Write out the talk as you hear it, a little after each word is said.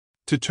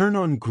To turn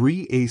on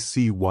Gree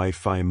AC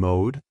Wi-Fi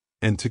mode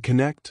and to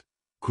connect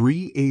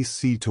Gree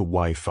AC to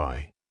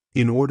Wi-Fi,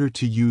 in order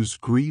to use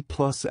Gree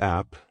Plus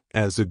app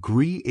as a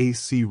Gree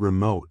AC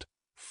remote,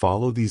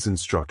 follow these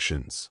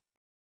instructions.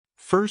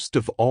 First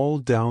of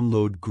all,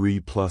 download Gree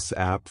Plus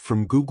app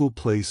from Google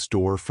Play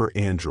Store for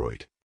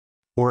Android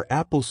or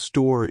Apple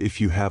Store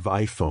if you have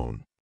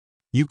iPhone.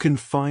 You can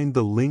find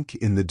the link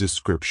in the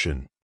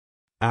description.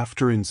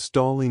 After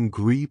installing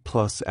Gree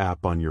Plus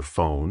app on your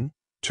phone,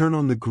 turn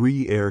on the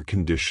Gree air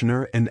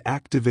conditioner and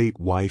activate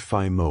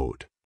Wi-Fi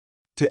mode.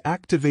 To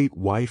activate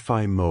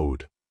Wi-Fi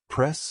mode,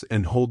 press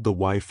and hold the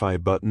Wi-Fi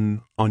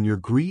button on your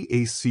Gree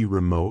AC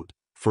remote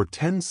for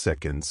 10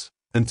 seconds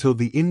until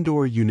the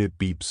indoor unit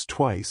beeps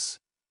twice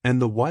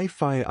and the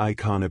Wi-Fi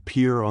icon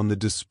appear on the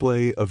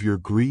display of your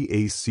Gree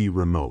AC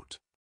remote.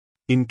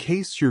 In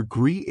case your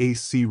Gree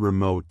AC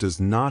remote does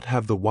not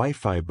have the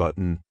Wi-Fi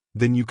button,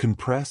 then you can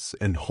press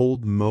and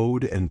hold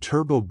mode and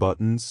turbo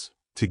buttons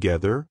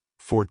together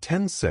for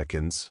 10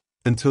 seconds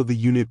until the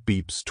unit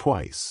beeps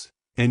twice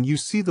and you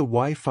see the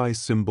Wi-Fi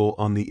symbol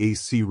on the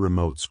AC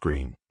remote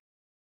screen.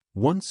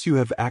 Once you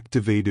have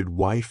activated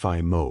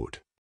Wi-Fi mode,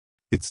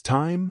 it's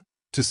time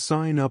to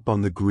sign up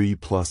on the Gree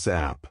Plus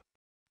app.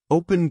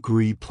 Open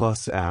Gree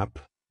Plus app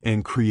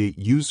and create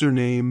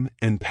username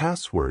and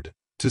password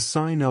to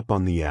sign up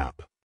on the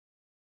app.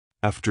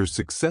 After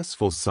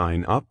successful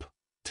sign up,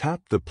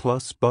 tap the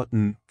plus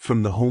button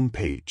from the home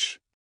page.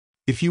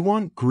 If you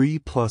want Gree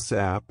Plus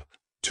app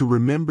to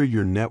remember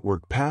your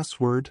network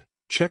password,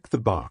 check the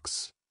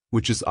box,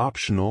 which is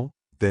optional,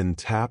 then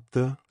tap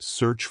the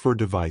Search for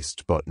Device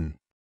button.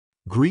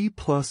 Gree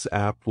Plus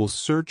app will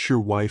search your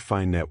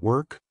Wi-Fi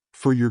network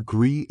for your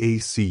Gree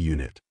AC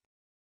unit.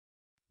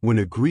 When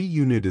a Gree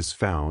unit is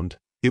found,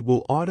 it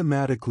will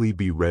automatically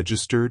be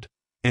registered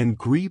and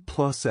Gree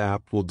Plus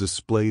app will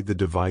display the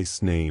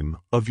device name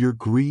of your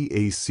Gree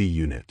AC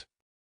unit.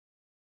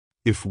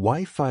 If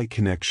Wi-Fi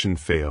connection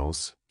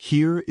fails,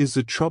 here is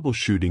a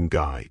troubleshooting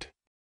guide.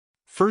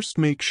 First,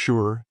 make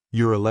sure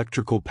your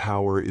electrical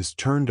power is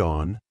turned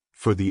on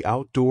for the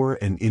outdoor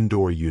and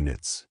indoor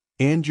units,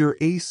 and your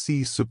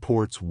AC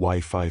supports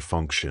Wi-Fi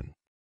function.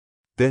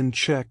 Then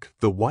check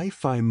the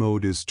Wi-Fi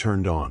mode is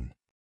turned on.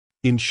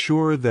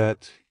 Ensure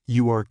that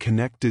you are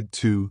connected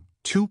to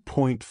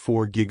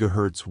 2.4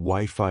 GHz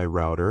Wi-Fi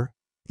router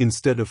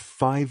instead of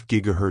 5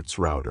 GHz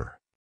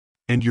router,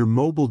 and your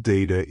mobile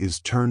data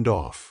is turned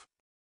off.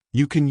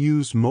 You can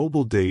use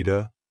mobile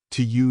data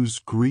to use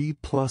Gree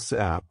Plus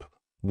app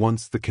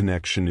once the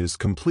connection is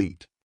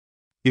complete.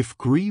 If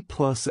Gree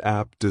Plus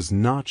app does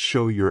not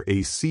show your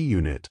AC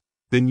unit,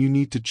 then you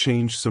need to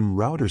change some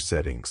router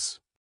settings.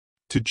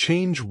 To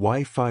change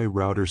Wi-Fi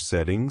router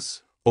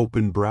settings,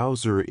 open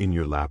browser in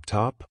your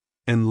laptop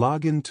and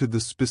log into the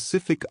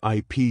specific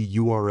IP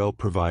URL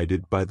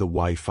provided by the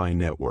Wi-Fi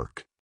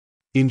network.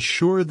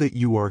 Ensure that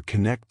you are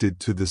connected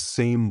to the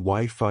same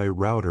Wi-Fi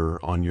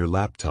router on your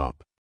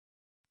laptop.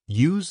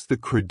 Use the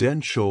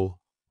credential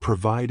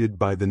provided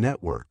by the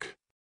network.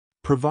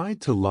 Provide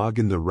to log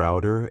in the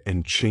router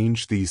and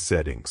change these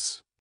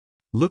settings.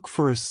 Look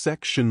for a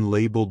section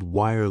labeled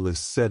Wireless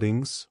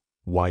Settings,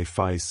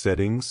 Wi-Fi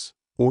Settings,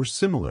 or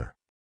similar.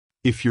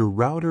 If your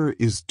router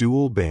is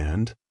dual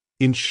band,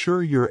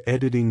 ensure you're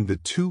editing the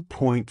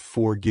 2.4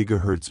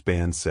 GHz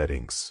band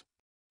settings.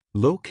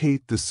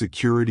 Locate the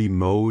security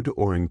mode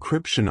or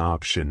encryption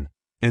option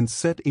and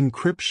set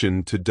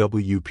encryption to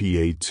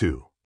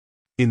WPA2.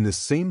 In the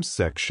same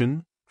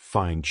section,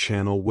 find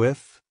channel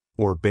width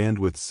or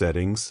bandwidth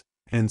settings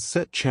and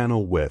set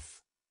channel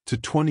width to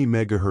 20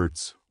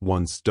 MHz.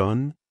 Once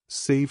done,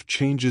 save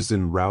changes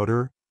in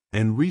router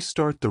and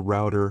restart the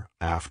router.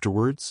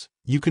 Afterwards,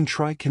 you can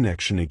try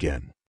connection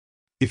again.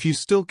 If you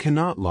still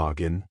cannot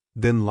log in,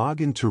 then log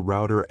into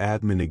Router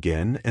Admin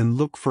again and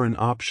look for an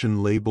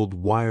option labeled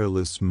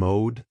Wireless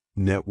Mode,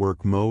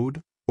 Network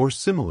Mode, or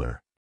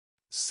similar.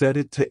 Set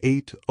it to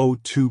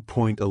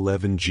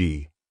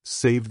 802.11g,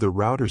 save the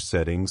router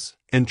settings,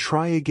 and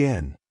try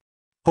again.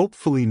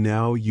 Hopefully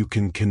now you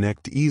can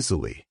connect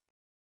easily.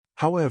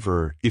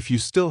 However, if you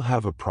still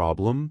have a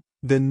problem,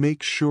 then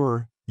make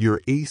sure your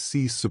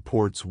AC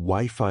supports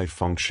Wi-Fi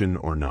function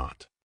or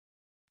not.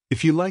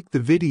 If you like the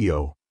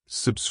video,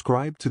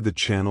 subscribe to the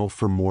channel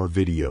for more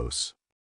videos.